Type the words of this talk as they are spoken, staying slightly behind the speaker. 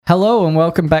Hello and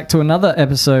welcome back to another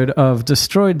episode of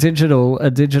Destroy Digital,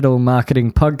 a digital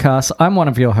marketing podcast. I'm one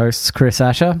of your hosts, Chris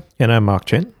Asher. And I'm Mark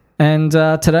Chen. And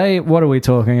today, what are we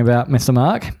talking about, Mr.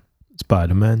 Mark?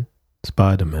 Spider-Man.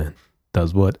 Spider-Man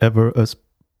does whatever a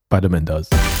Spider-Man does.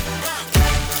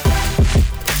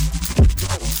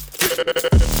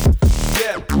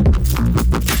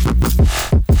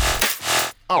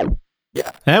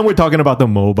 And we're talking about the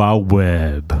mobile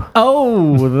web.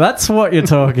 Oh, that's what you're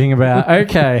talking about.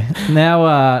 Okay.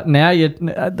 Now you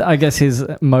I guess he's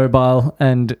mobile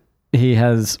and he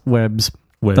has webs,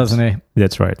 doesn't he?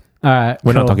 That's right. All right.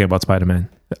 We're cool. not talking about Spider-Man.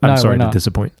 I'm sorry to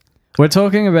disappoint. We're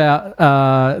talking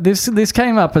about this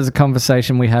came up as a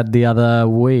conversation we had the other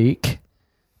week,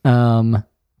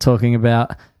 talking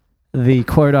about the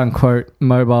quote unquote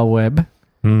mobile web,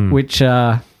 which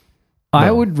I'm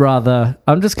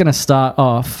just going to start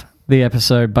off the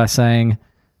episode by saying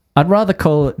I'd rather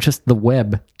call it just the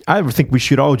web. I think we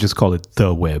should all just call it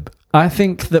the web. I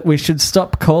think that we should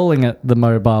stop calling it the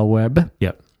mobile web.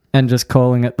 Yep. And just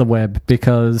calling it the web,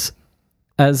 because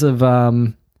as of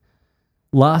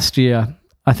last year,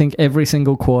 I think every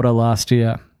single quarter last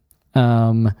year,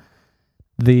 the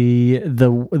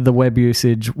web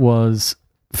usage was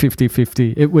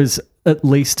 50-50. It was at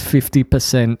least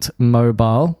 50%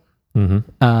 mobile.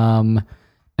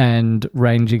 And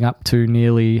ranging up to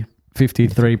nearly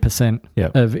 53%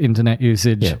 of internet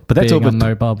usage but that's being over on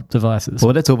mobile devices.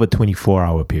 Well, that's over a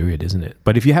 24-hour period, isn't it?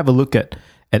 But if you have a look at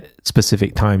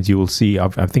specific times, you will see, I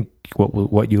think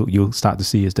what you'll start to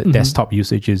see is that desktop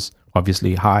usage is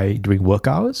obviously high during work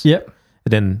hours. Yep.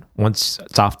 And then once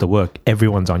it's after work,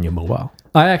 everyone's on your mobile.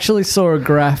 I actually saw a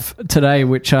graph today,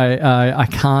 which I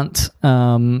can't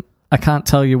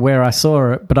tell you where I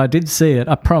saw it, but I did see it.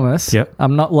 I promise. Yep.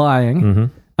 I'm not lying.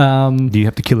 Do you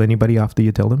have to kill anybody after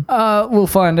you tell them? We'll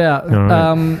find out.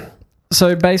 Right.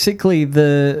 So basically,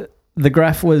 the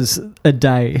graph was a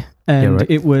day, and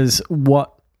it was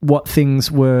what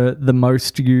things were the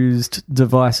most used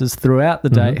devices throughout the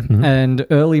day. And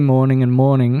early morning,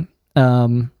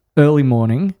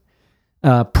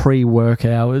 pre-work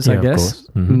hours, I guess,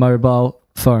 mobile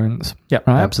phones. Yep,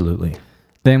 right? Absolutely.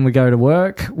 Then we go to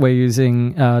work. We're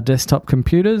using desktop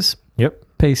computers. Yep.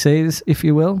 PCs, if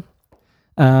you will.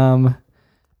 And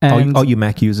all you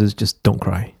Mac users, just don't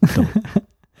cry.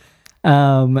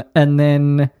 Don't. And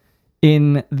then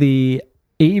in the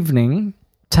evening,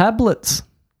 tablets.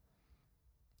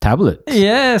 Tablets?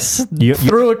 Yes.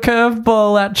 Threw a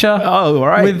curveball at you. Oh, all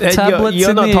right. With tablets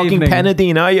you're in not the talking evening.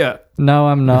 Panadeine, are you? No,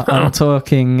 I'm not. I'm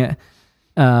talking...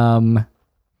 yeah,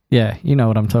 you know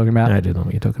what I'm talking about. I do know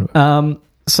what you're talking about.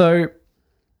 So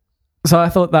I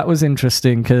thought that was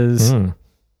interesting because...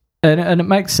 And it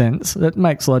makes sense. It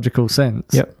makes logical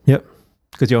sense. Yep.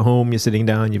 Because you're home, you're sitting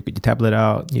down, you've got your tablet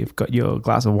out, you've got your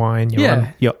glass of wine,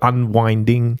 you're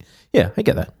unwinding. Yeah, I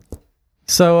get that.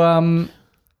 So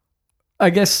I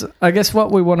guess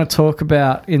what we want to talk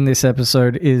about in this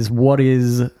episode is what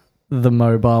is the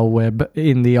mobile web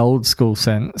in the old school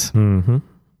sense. Oh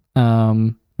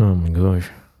my gosh.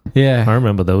 Yeah. I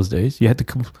remember those days. You had to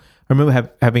I remember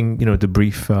having, to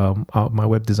brief my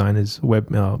web designers, my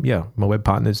web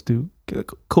partners to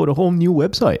code a whole new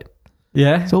website.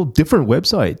 Yeah. It's a whole different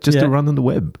website just to run on the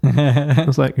web. I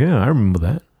was like, yeah, I remember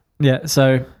that. Yeah.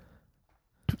 So,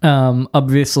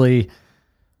 obviously,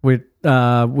 with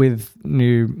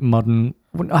new modern,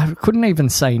 I couldn't even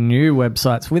say new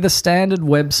websites. With a standard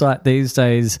website these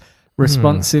days,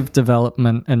 responsive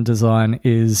development and design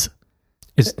is...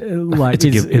 It's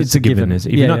a given.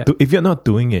 If you're not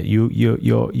doing it,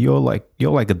 you're like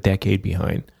a decade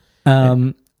behind.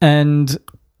 And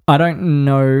I don't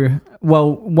know.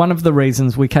 Well, one of the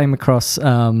reasons we came across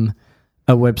a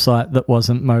website that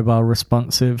wasn't mobile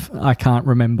responsive, I can't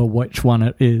remember which one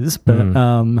it is,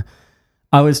 but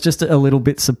I was just a little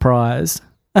bit surprised.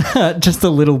 Just a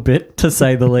little bit, to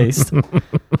say the least.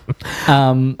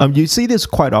 You see this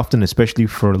quite often, especially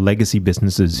for legacy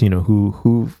businesses,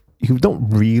 who have not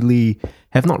really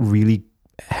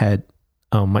had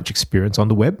much experience on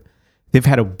the web. They've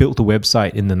had to build a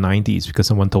website in the 90s because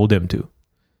someone told them to.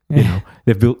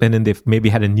 They've built, and then they've maybe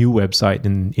had a new website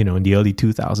in the early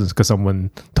 2000s because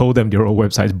someone told them their old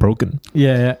website's broken.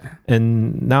 Yeah.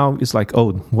 And now it's like,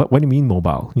 oh, what do you mean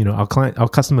mobile? Our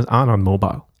customers aren't on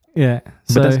mobile. Yeah.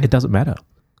 But it doesn't matter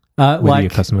whether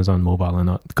your customers are on mobile or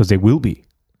not, because they will be.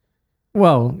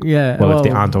 Well, yeah. Well, if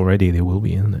they aren't already, they will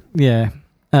be, isn't it? Yeah.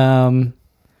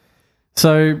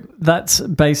 So that's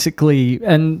basically,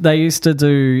 and they used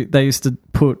to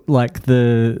put like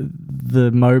the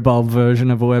mobile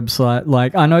version of a website.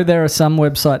 Like I know there are some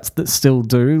websites that still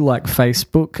do, like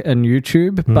Facebook and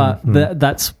YouTube, but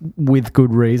that's with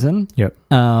good reason. Yep.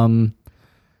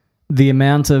 The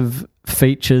amount of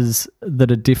features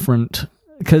that are different,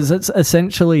 because it's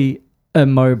essentially a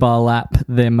mobile app,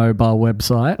 their mobile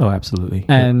website. Oh, absolutely.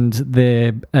 And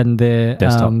their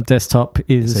desktop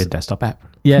is a desktop app.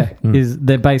 Yeah,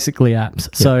 they're basically apps.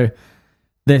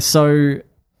 Yeah. So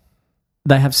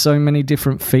they have so many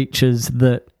different features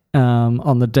that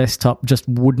on the desktop just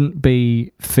wouldn't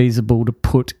be feasible to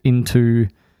put into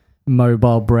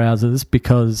mobile browsers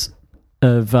because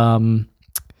of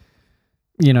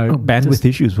bandwidth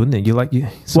issues, wouldn't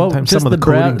it? Sometimes some of the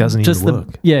coding doesn't even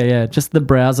work. Just the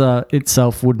browser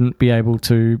itself wouldn't be able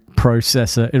to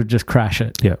process it. It would just crash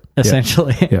it. Yeah,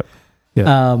 essentially. Yeah.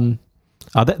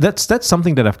 That's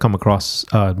something that I've come across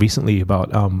recently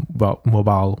about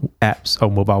mobile apps or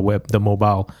the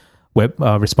mobile web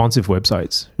responsive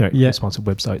websites. Right? Yeah. Responsive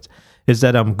websites is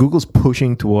that Google's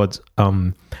pushing towards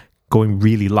going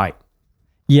really light.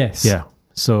 Yes. Yeah.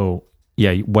 So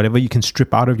yeah, whatever you can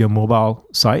strip out of your mobile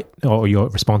site or your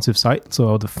responsive site.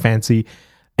 So the fancy,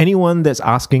 anyone that's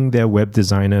asking their web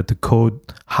designer to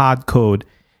hard code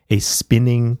a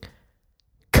spinning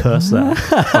cursor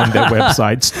on their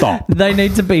website, stop. They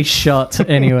need to be shot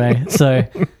anyway. So,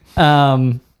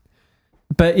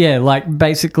 but yeah, like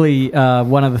basically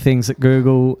one of the things that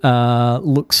Google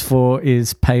looks for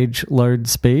is page load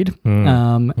speed.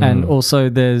 And also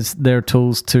there are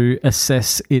tools to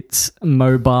assess its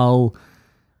mobile,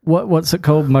 what's it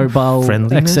called? Mobile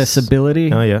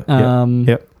accessibility. Oh, yeah.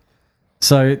 Yep.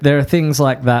 So there are things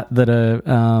like that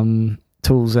are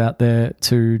tools out there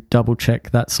to double check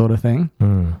that sort of thing.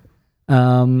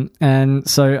 And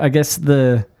so I guess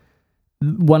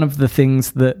one of the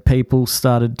things that people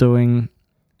started doing,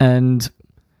 and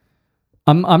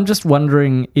I'm just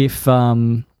wondering if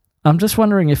the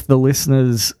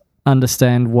listeners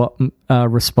understand what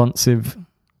responsive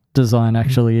design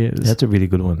actually is. That's a really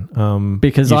good one.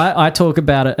 Because I talk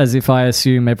about it as if I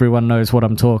assume everyone knows what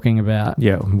I'm talking about.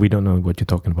 Yeah, we don't know what you're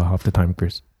talking about half the time,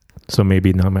 Chris. So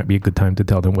maybe now might be a good time to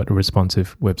tell them what a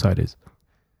responsive website is.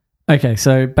 Okay,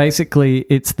 so basically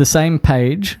it's the same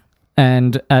page,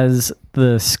 and as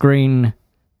the screen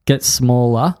gets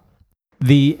smaller,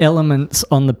 the elements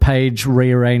on the page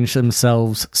rearrange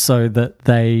themselves so that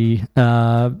they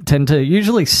tend to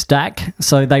usually stack,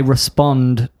 so they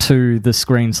respond to the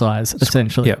screen size,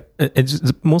 essentially. Yeah, it's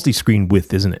mostly screen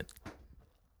width, isn't it?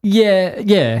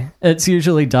 Yeah. It's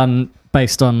usually done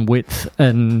based on width,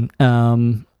 and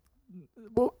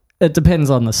it depends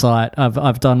on the site.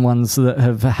 I've done ones that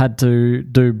have had to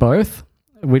do both,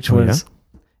 which was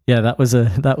that was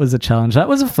a challenge. That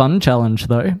was a fun challenge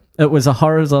though. It was a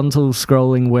horizontal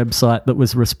scrolling website that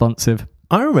was responsive.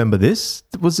 I remember this.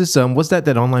 Was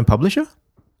that online publisher?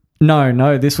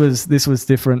 No, this was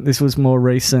different. This was more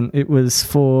recent. It was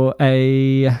for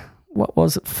what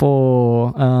was it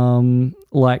for?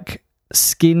 Like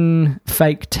skin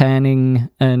fake tanning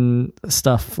and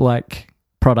stuff, like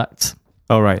products.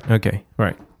 Oh, right. Okay.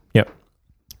 Right. Yep.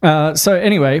 So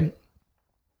anyway,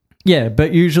 yeah,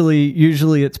 but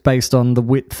usually it's based on the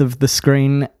width of the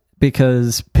screen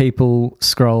because people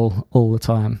scroll all the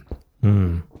time.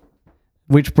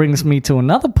 Which brings me to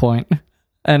another point.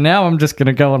 And now I'm just going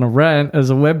to go on a rant as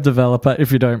a web developer,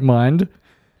 if you don't mind.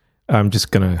 I'm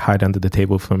just going to hide under the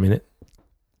table for a minute.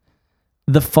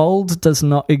 The fold does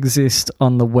not exist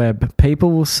on the web.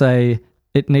 People will say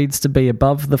it needs to be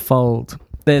above the fold.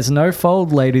 There's no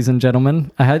fold, ladies and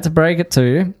gentlemen. I had to break it to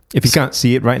you. If you can't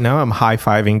see it right now, I'm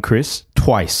high-fiving Chris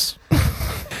twice.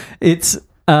 It's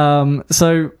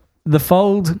so the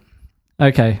fold.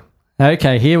 Okay,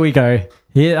 here we go.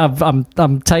 Here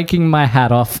I'm taking my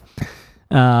hat off.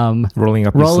 Rolling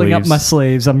up my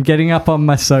sleeves. I'm getting up on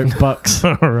my soapbox.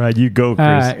 All right, you go,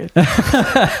 Chris.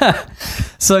 Right.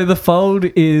 So the fold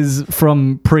is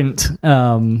from print.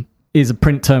 Is a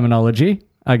print terminology,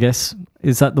 I guess.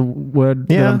 Is that the word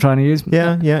that I'm trying to use?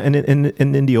 Yeah. And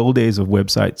in the old days of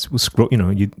websites,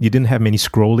 you didn't have many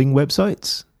scrolling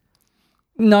websites.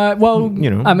 No, well,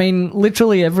 I mean,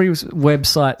 literally every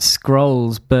website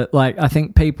scrolls, but like I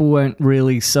think people weren't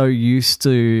really so used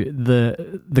to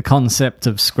the concept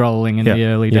of scrolling in the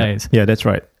early days. Yeah, that's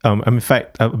right. In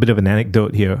fact, a bit of an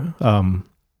anecdote here. When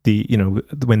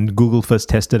Google first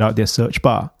tested out their search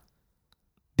bar,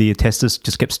 the testers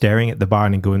just kept staring at the bar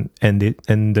and going, and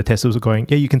the testers were going,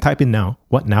 "Yeah, you can type in now."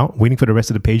 What now? Waiting for the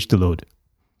rest of the page to load.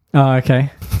 Oh, okay.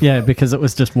 Yeah, because it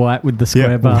was just white with the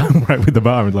square bar. Right with the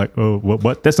bar. And like, oh,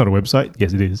 what? That's not a website.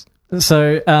 Yes, it is.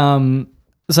 So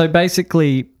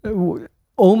basically,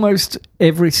 almost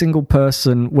every single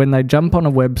person, when they jump on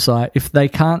a website, if they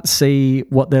can't see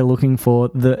what they're looking for,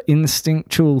 the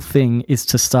instinctual thing is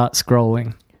to start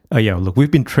scrolling. Oh yeah, look,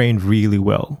 we've been trained really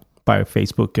well by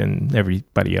Facebook and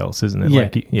everybody else, isn't it?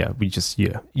 Yeah. Like, we just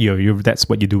that's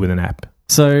what you do with an app.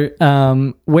 So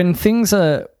when things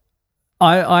are,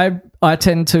 I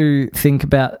tend to think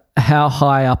about how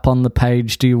high up on the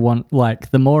page do you want.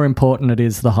 Like, the more important it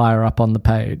is, the higher up on the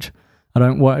page. I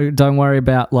don't worry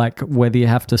about like whether you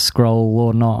have to scroll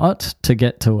or not to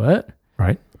get to it.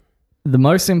 Right. The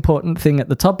most important thing at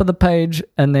the top of the page,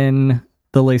 and then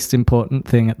the least important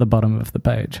thing at the bottom of the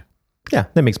page. Yeah,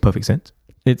 that makes perfect sense.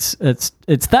 It's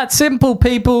that simple,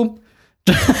 people.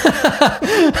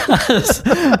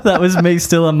 That was me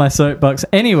still on my soapbox.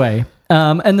 Anyway,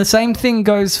 and the same thing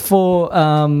goes for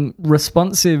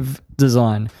responsive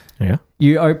design. Yeah.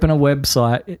 You open a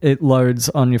website, it loads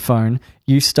on your phone.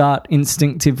 You start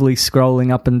instinctively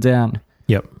scrolling up and down.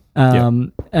 Yep.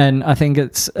 And I think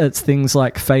it's things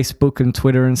like Facebook and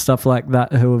Twitter and stuff like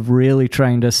that who have really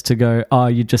trained us to go,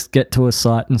 you just get to a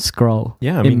site and scroll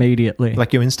immediately.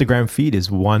 Like your Instagram feed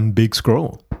is one big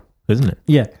scroll, isn't it?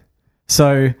 Yeah.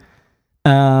 So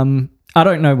I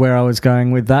don't know where I was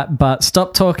going with that, but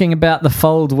stop talking about the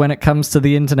fold when it comes to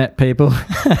the internet, people.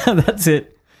 That's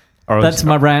it. That's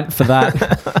my rant for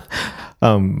that.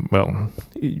 Well,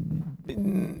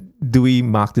 do we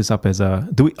mark this up as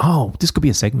this could be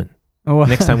a segment.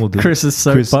 Next time we'll do Chris's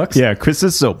soapbox.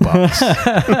 Chris's soapbox.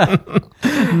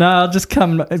 No, I'll just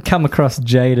come across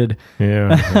jaded.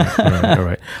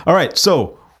 Yeah. All right.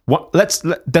 So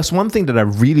that's one thing that I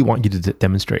really want you to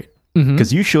demonstrate,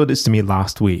 because you showed this to me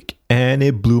last week and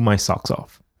it blew my socks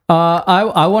off.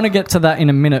 I want to get to that in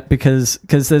a minute because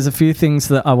there's a few things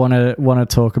that I want to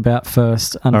talk about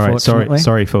first, unfortunately. All right,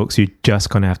 sorry folks, you're just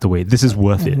going to have to wait. This is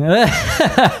worth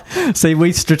it. See,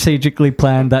 we strategically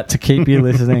planned that to keep you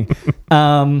listening.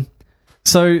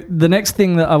 So the next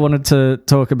thing that I wanted to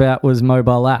talk about was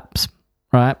mobile apps,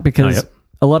 right? Because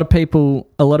a lot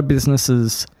of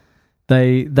businesses,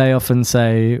 they often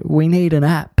say, we need an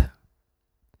app.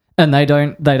 And they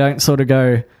don't sort of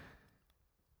go,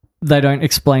 they don't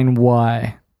explain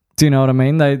why. Do you know what I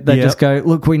mean? They just go,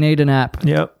 look, we need an app.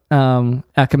 Yep.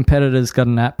 Our competitor's got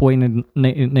an app. We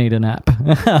need an app.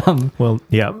 Well,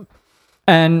 yeah.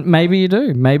 And maybe you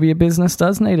do. Maybe your business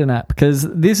does need an app, because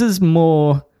this is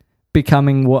more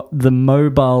becoming what the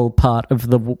mobile part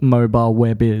of the mobile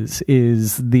web is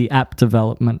the app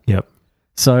development. Yep.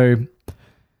 So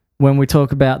when we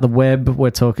talk about the web, we're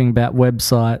talking about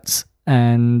websites.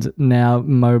 And now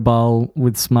mobile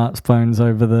with smartphones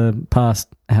over the past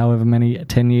however many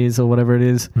 10 years or whatever it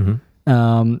is,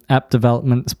 app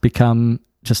development's become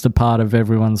just a part of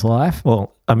everyone's life.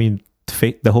 Well, I mean, the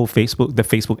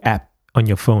Facebook app on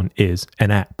your phone is an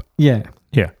app. Yeah.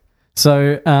 Yeah.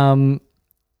 So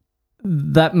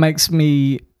that makes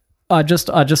me... I just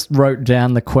wrote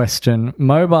down the question: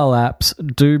 mobile apps,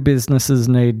 do businesses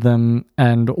need them,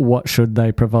 and what should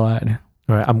they provide?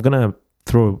 All right, I'm going to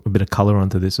throw a bit of color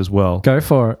onto this as well. Go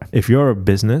for it. If you're a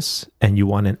business and you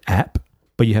want an app,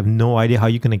 but you have no idea how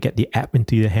you're going to get the app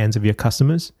into the hands of your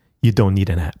customers, you don't need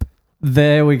an app.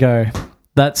 There we go.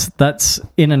 That's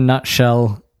in a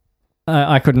nutshell.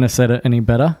 I couldn't have said it any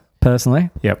better, personally.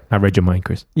 Yep, I read your mind,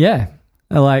 Chris. Yeah.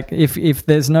 Like, if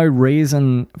there's no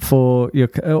reason for your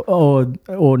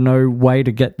or no way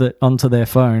to get that onto their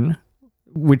phone,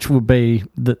 which would be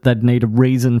that they'd need a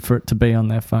reason for it to be on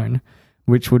their phone,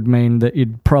 which would mean that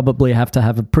you'd probably have to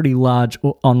have a pretty large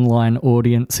online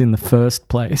audience in the first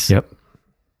place. Yep.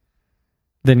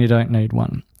 Then you don't need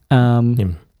one.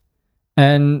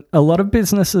 And a lot of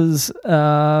businesses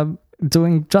are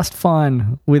doing just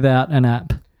fine without an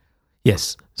app.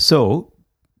 Yes. So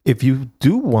if you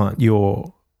do want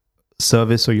your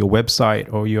service or your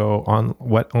website or your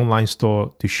online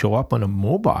store to show up on a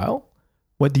mobile,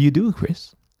 what do you do,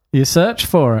 Chris? You search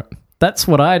for it. That's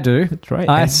what I do. That's right.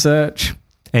 I search.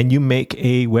 And you make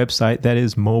a website that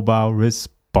is mobile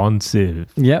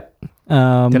responsive. Yep.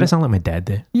 Did I sound like my dad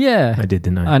there? Yeah. I did,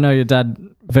 didn't I? I know your dad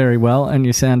very well, and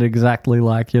you sound exactly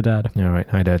like your dad. All right.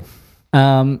 Hi, Dad.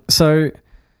 So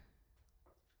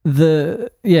the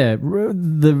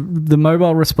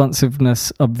mobile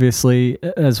responsiveness, obviously,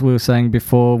 as we were saying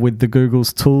before, with the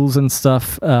Google's tools and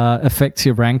stuff, affects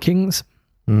your rankings.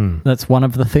 That's one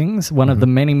of the things, one of the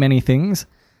many, many things.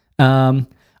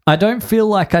 I don't feel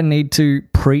like I need to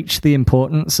preach the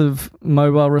importance of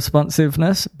mobile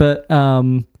responsiveness, but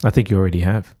I think you already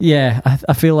have. Yeah,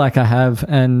 I feel like I have,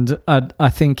 and I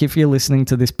think if you're listening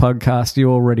to this podcast, you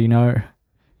already know,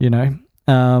 you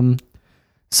know.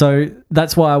 So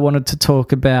that's why I wanted to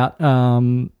talk about,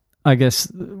 I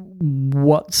guess,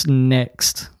 what's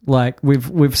next. Like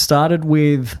we've started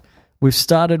with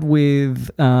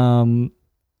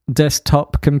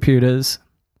desktop computers,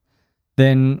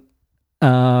 then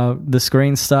the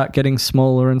screens start getting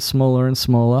smaller and smaller and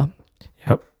smaller.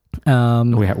 Yep.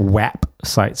 We had WAP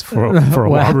sites for a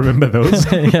while. Remember those?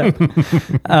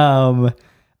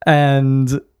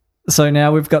 And so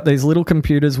now we've got these little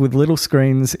computers with little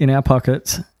screens in our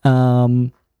pockets.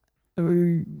 They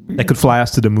could fly us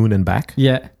to the moon and back.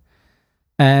 Yeah.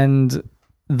 And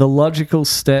the logical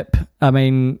step, I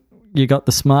mean, you got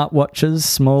the smartwatches,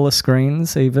 smaller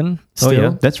screens even. Still. Oh,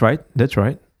 yeah, that's right.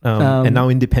 And now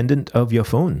independent of your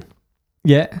phone.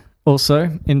 Yeah,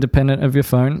 also independent of your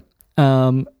phone.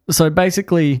 So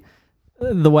basically,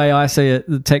 the way I see it,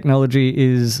 the technology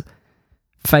is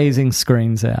phasing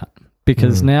screens out.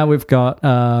 Because now we've got,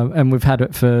 and we've had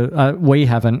it for, we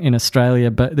haven't in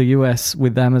Australia, but the US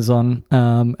with Amazon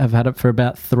have had it for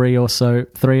about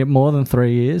more than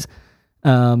 3 years.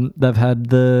 They've had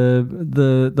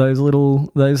those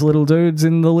little dudes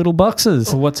in the little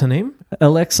boxes. Oh, what's her name?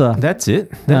 Alexa. That's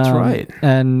it. That's right.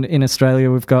 And in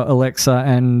Australia, we've got Alexa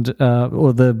and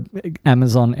or the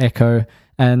Amazon Echo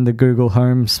and the Google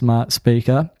Home smart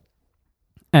speaker,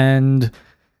 and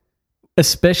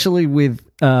especially with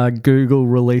Google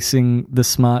releasing the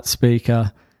smart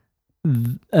speaker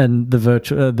and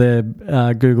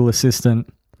the Google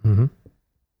Assistant.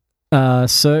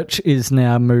 Search is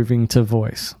now moving to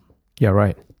voice. Yeah,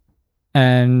 right.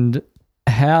 And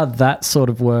how that sort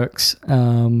of works.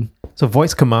 So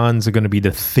voice commands are going to be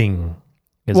the thing,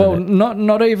 isn't it?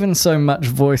 Not even so much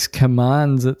voice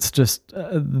commands. It's just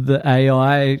the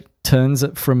AI turns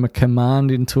it from a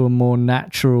command into a more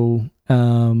natural,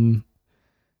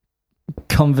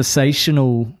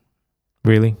 conversational.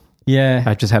 Really? Yeah.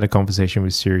 I just had a conversation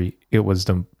with Siri. It was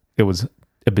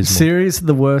abysmal. Siri's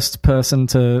the worst person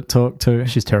to talk to.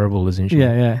 She's terrible, isn't she?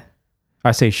 Yeah.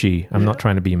 I say she. I'm not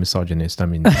trying to be a misogynist. I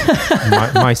mean,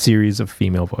 my Siri is a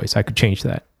female voice. I could change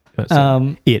that.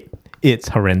 So it's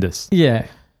horrendous. Yeah,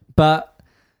 but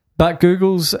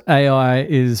Google's AI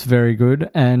is very good,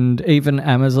 and even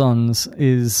Amazon's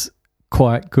is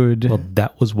quite good. Well,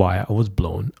 that was why I was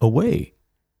blown away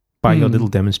by your little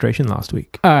demonstration last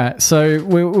week. All right, so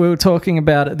we were talking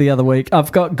about it the other week.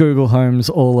 I've got Google Homes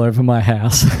all over my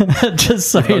house, just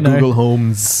so you know. Google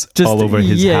Homes all over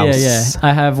his house. Yeah.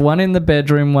 I have one in the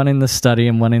bedroom, one in the study,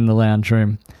 and one in the lounge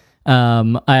room.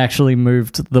 I actually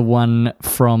moved the one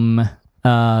from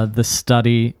the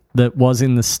study that was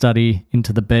in the study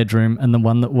into the bedroom, and the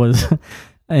one that was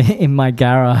in my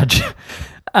garage.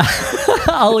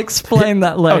 I'll explain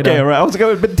that later. Okay, all right. I was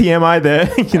going a bit TMI there.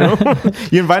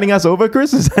 You inviting us over,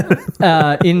 Chris?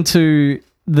 Into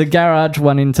the garage,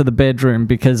 one into the bedroom,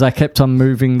 because I kept on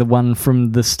moving the one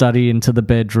from the study into the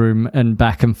bedroom and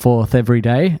back and forth every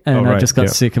day, and I just got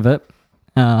sick of it.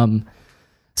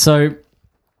 So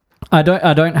I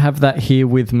don't have that here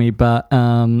with me, but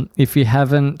if you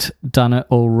haven't done it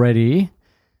already,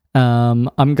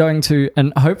 I'm going to,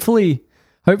 and hopefully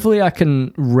I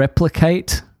can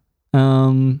replicate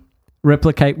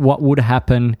what would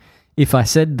happen if I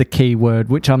said the keyword,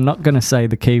 which I'm not going to say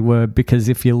the keyword, because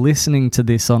if you're listening to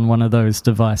this on one of those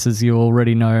devices, you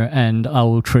already know, and I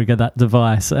will trigger that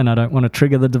device, and I don't want to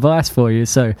trigger the device for you.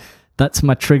 So that's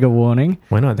my trigger warning.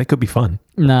 Why not? That could be fun.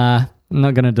 Nah, I'm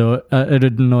not going to do it.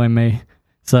 It'd annoy me.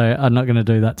 So I'm not going to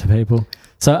do that to people.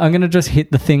 So I'm going to just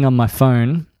hit the thing on my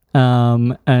phone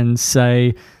and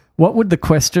say, what would the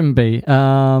question be?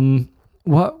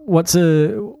 Well,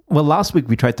 last week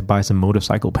we tried to buy some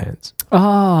motorcycle pants.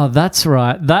 Oh, that's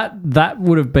right. That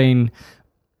would have been,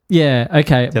 yeah,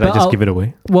 okay. Did I just give it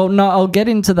away? Well, no, I'll get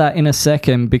into that in a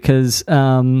second, because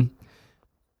I'll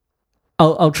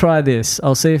try this.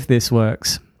 I'll see if this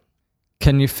works.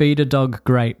 Can you feed a dog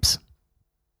grapes?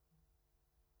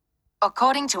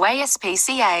 According to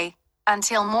ASPCA,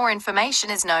 until more information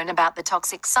is known about the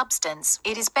toxic substance,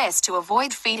 it is best to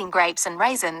avoid feeding grapes and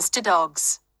raisins to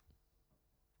dogs.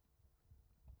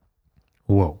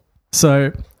 Whoa.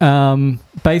 So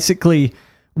basically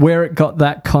where it got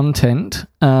that content,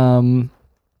 and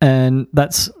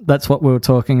that's what we were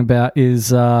talking about,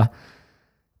 is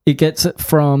it gets it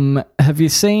from, have you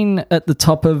seen at the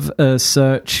top of a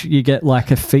search you get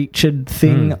like a featured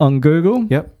thing on Google?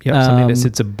 Yep. Something that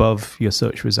sits above your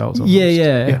search results. Almost.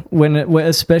 Yeah.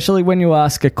 Especially when you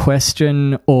ask a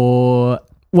question,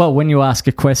 when you ask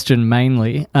a question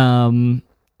mainly.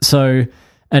 So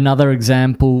another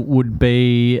example would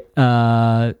be,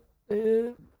 how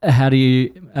do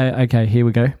you... okay, here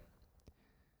we go.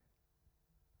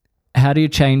 How do you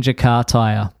change a car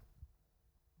tire?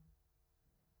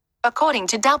 According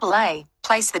to AA,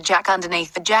 place the jack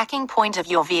underneath the jacking point of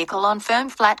your vehicle on firm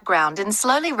flat ground and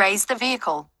slowly raise the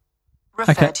vehicle.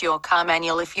 Refer to your car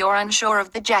manual if you're unsure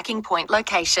of the jacking point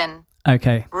location.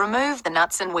 Okay. Remove the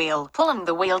nuts and wheel, pulling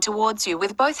the wheel towards you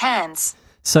with both hands.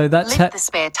 So that's Lift the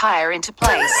spare tire into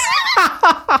place.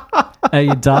 Are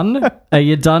you done? Are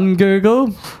you done,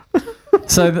 Google?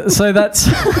 So that's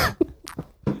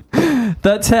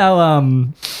that's how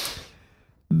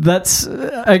that's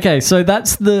okay. So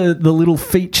that's the little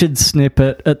featured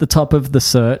snippet at the top of the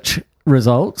search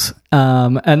results,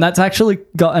 and that's actually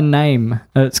got a name.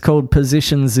 It's called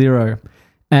Position Zero,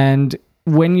 and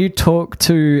when you talk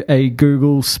to a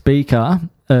Google speaker,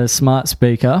 a smart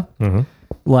speaker,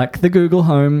 like the Google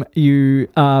Home, you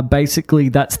basically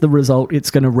that's the result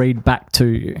it's going to read back to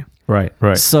you. Right.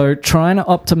 So trying to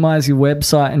optimize your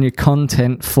website and your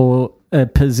content for a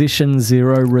Position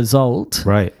Zero result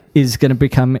is going to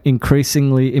become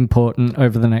increasingly important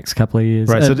over the next couple of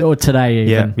years, or today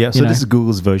even. Yeah. So this is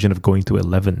Google's version of going to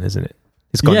 11, isn't it?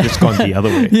 It's gone the other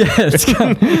way.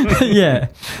 Yeah,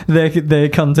 yeah. Their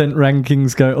content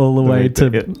rankings go all the way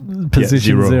to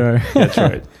Position Zero. That's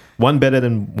right. One better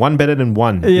than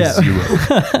one is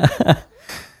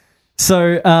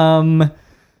 0.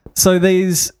 So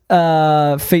these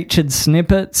featured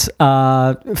snippets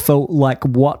are for like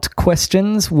what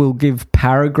questions will give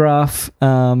paragraph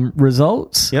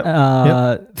results.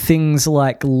 Things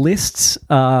like lists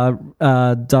are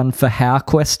done for how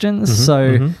questions.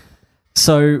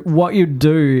 So what you'd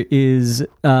do is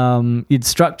you'd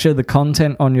structure the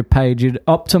content on your page. You'd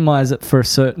optimize it for a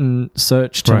certain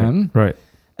search term. Right.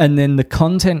 And then the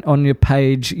content on your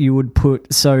page you would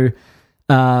put, for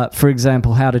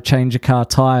example, how to change a car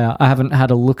tire. I haven't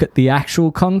had a look at the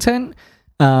actual content,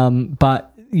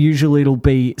 but usually it'll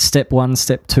be step 1,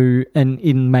 step 2, and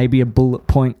in maybe a bullet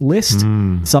point list,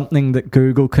 something that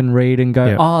Google can read and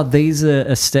go, these are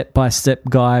a step-by-step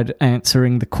guide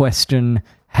answering the question,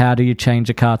 how do you change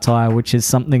a car tire, which is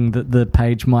something that the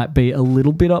page might be a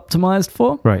little bit optimized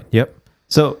for. Right, yep.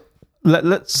 So let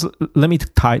me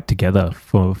tie it together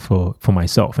for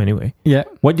myself anyway. Yeah.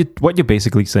 What you're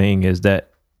basically saying is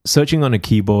that searching on a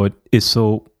keyboard is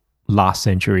so last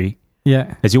century.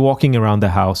 Yeah. As you're walking around the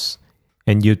house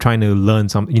and you're trying to learn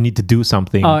something, you need to do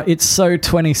something. It's so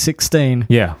 2016.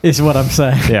 Yeah. Is what I'm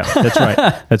saying. Yeah, that's right.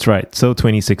 That's right. So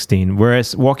 2016.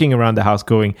 Whereas walking around the house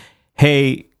going,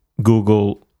 hey,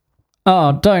 Google.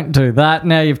 Oh, don't do that.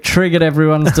 Now you've triggered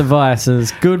everyone's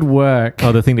devices. Good work.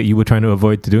 Oh, the thing that you were trying to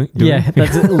avoid doing? Yeah,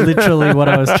 that's literally what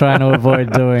I was trying to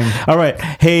avoid doing. All right.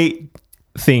 Hey,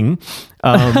 thing.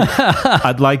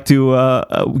 I'd like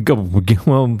to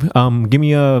give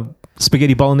me a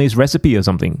spaghetti bolognese recipe or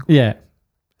something. Yeah.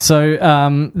 So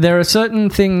there are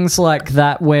certain things like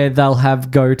that where they'll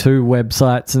have go-to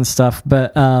websites and stuff,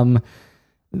 but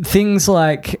things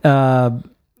like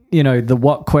the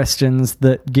what questions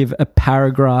that give a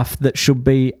paragraph that should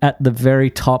be at the very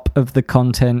top of the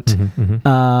content,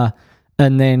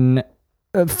 and then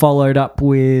followed up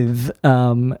with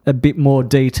a bit more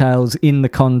details in the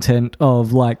content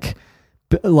of like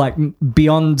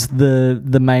beyond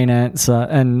the main answer,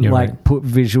 and put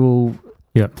visual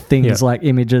things like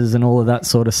images and all of that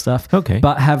sort of stuff. Okay.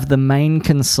 But have the main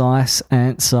concise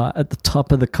answer at the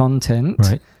top of the content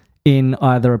in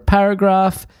either a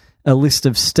paragraph, a list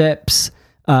of steps,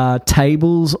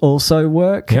 tables also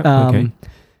work. The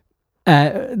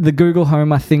Google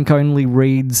Home, I think, only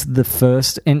reads the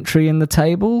first entry in the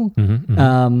table,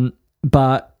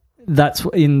 but that's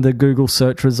in the Google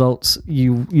search results.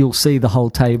 You'll see the whole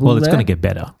table. Well, it's going to get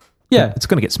better. Yeah, it's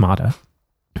going to get smarter.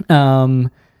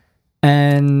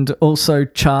 And also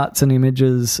charts and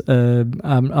images.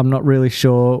 I'm not really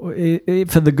sure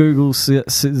for the Google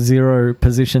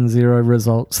Position Zero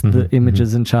results, the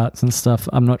images and charts and stuff.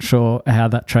 I'm not sure how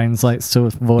that translates to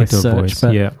a voice search.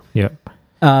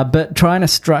 But but trying to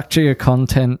structure your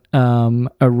content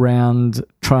around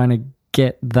trying to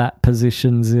get that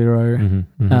Position Zero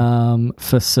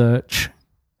for search,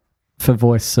 for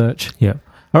voice search. Yeah.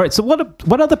 All right. So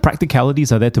what other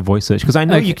practicalities are there to voice search? Because I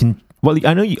know you can. Well,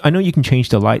 I know you can change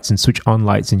the lights and switch on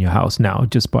lights in your house now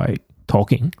just by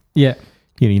talking. Yeah.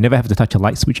 You never have to touch a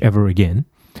light switch ever again.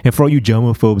 And for all you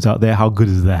germophobes out there, how good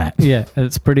is that? Yeah,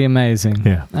 it's pretty amazing.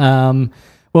 Yeah.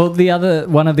 Well,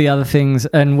 one of the other things,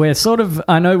 and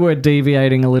I know we're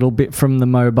deviating a little bit from the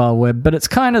mobile web, but it's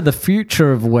kind of the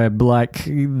future of web. Like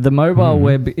the mobile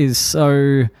web is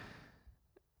so,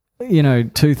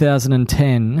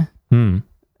 2010.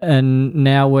 And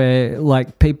now we're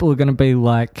like, people are going to be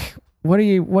like, what are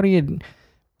you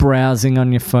browsing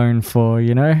on your phone for?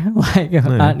 Like,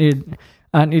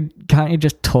 Can't you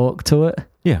just talk to it?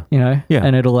 Yeah. Yeah.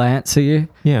 And it'll answer you.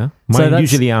 Yeah. So Mine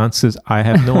usually answers, I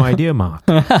have no idea, Mark.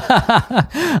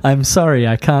 I'm sorry,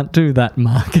 I can't do that,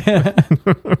 Mark.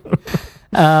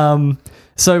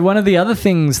 So one of the other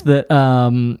things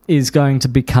that is going to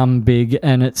become big,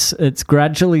 and it's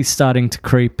gradually starting to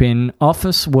creep in,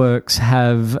 Officeworks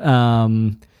have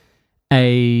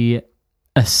a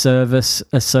service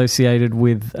associated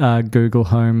with Google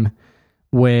Home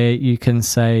where you can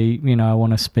say, I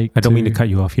want to speak to... I don't mean to cut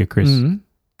you off here, Chris. Mm-hmm.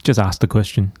 Just ask the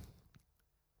question.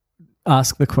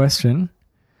 Ask the question?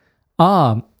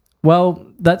 Well,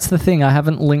 that's the thing. I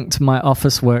haven't linked my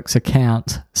Officeworks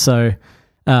account. So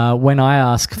when I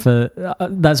ask for...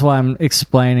 that's why I'm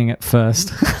explaining it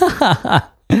first.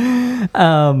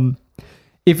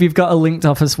 If you've got a linked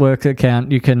Officeworks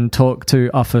account, you can talk to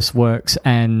Officeworks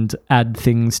and add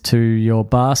things to your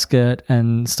basket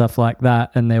and stuff like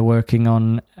that. And they're working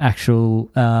on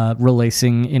actual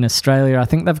releasing in Australia. I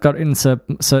think they've got in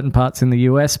certain parts in the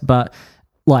US, but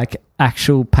like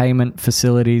actual payment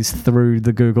facilities through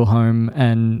the Google Home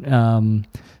and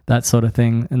that sort of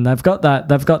thing. And they've got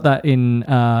that in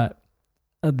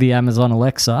the Amazon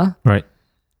Alexa. Right.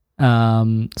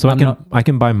 So I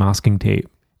can buy masking tape.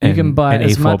 You can buy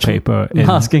as A4 much paper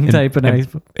masking tape and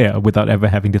A4. Yeah, without ever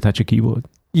having to touch a keyboard.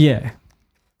 Yeah.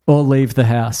 Or leave the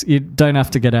house. You don't have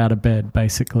to get out of bed,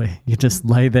 basically. You just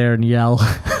lay there and yell.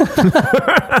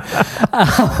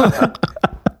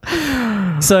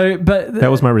 But that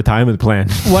was my retirement plan.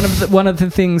 One of the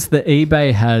things that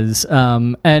eBay has,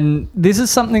 and this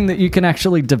is something that you can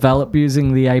actually develop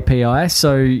using the API.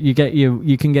 So you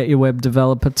can get your web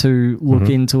developer to look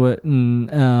into it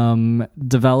and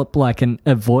develop like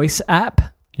a voice app,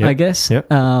 I guess. Yep.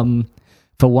 For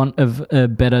want of a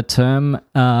better term,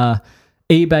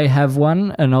 eBay have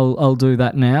one, and I'll do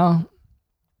that now.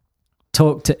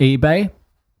 Talk to eBay.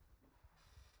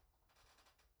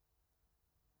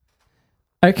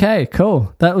 Okay,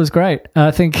 cool. That was great.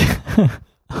 I think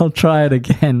I'll try it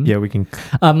again. Yeah, we can.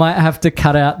 I might have to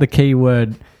cut out the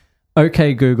keyword.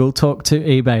 Okay, Google, talk to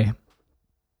eBay.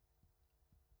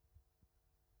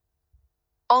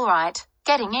 All right,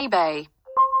 getting eBay.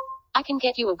 I can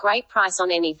get you a great price on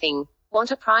anything.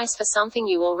 Want a price for something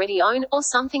you already own or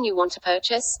something you want to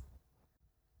purchase?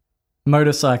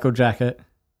 Motorcycle jacket.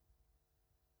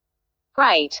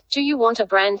 Great. Do you want a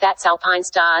brand that's Alpine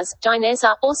Stars, Dainese,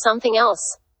 or something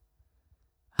else?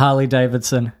 Harley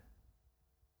Davidson.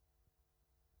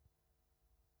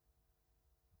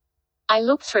 I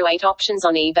looked through 8 options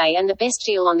on eBay and the best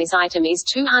deal on this item is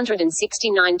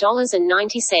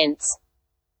 $269.90.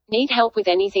 Need help with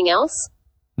anything else?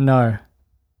 No.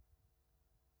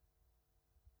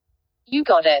 You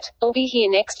got it. I'll be here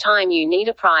next time you need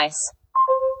a price.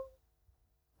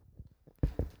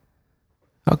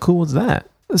 How cool was that?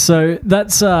 So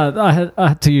that's I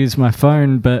had to use my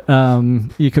phone, but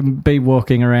you can be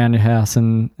walking around your house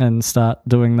and start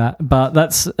doing that. But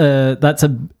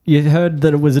you heard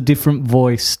that it was a different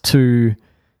voice to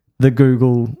the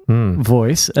Google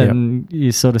voice, and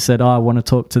you sort of said, I want to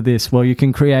talk to this. Well, you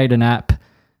can create an app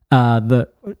that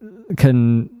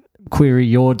can query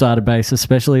your database,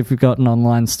 especially if you've got an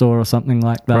online store or something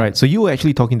like that. Right. So you were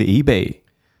actually talking to eBay.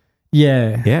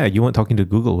 Yeah. Yeah, you weren't talking to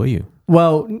Google, were you?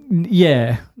 Well,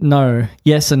 yeah, no,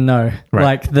 yes and no. Right.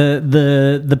 Like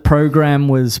the program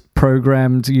was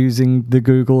programmed using the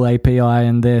Google API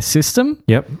and their system.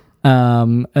 Yep.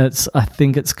 I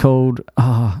think it's called.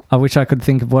 I wish I could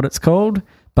think of what it's called,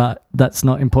 but that's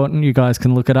not important. You guys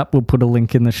can look it up. We'll put a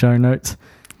link in the show notes.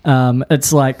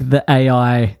 It's like the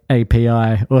AI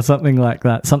API or something like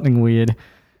that. Something weird.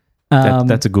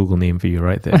 That's a Google name for you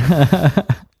right there.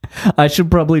 I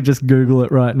should probably just Google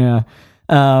it right now.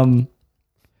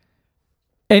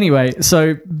 Anyway,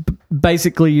 so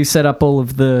basically you set up all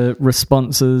of the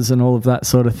responses and all of that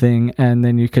sort of thing, and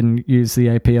then you can use the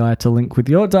API to link with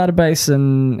your database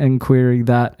and query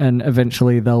that, and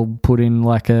eventually they'll put in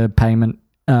like a payment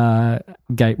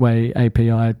gateway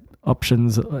API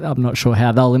options. I'm not sure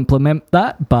how they'll implement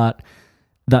that, but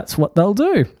that's what they'll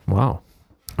do. Wow.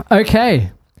 Okay.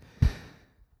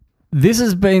 This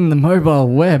has been the mobile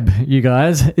web, you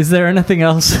guys. Is there anything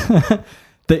else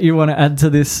that you want to add to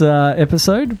this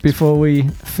episode before we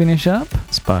finish up?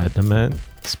 Spider-Man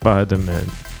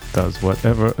does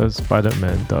whatever a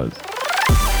Spider-Man does.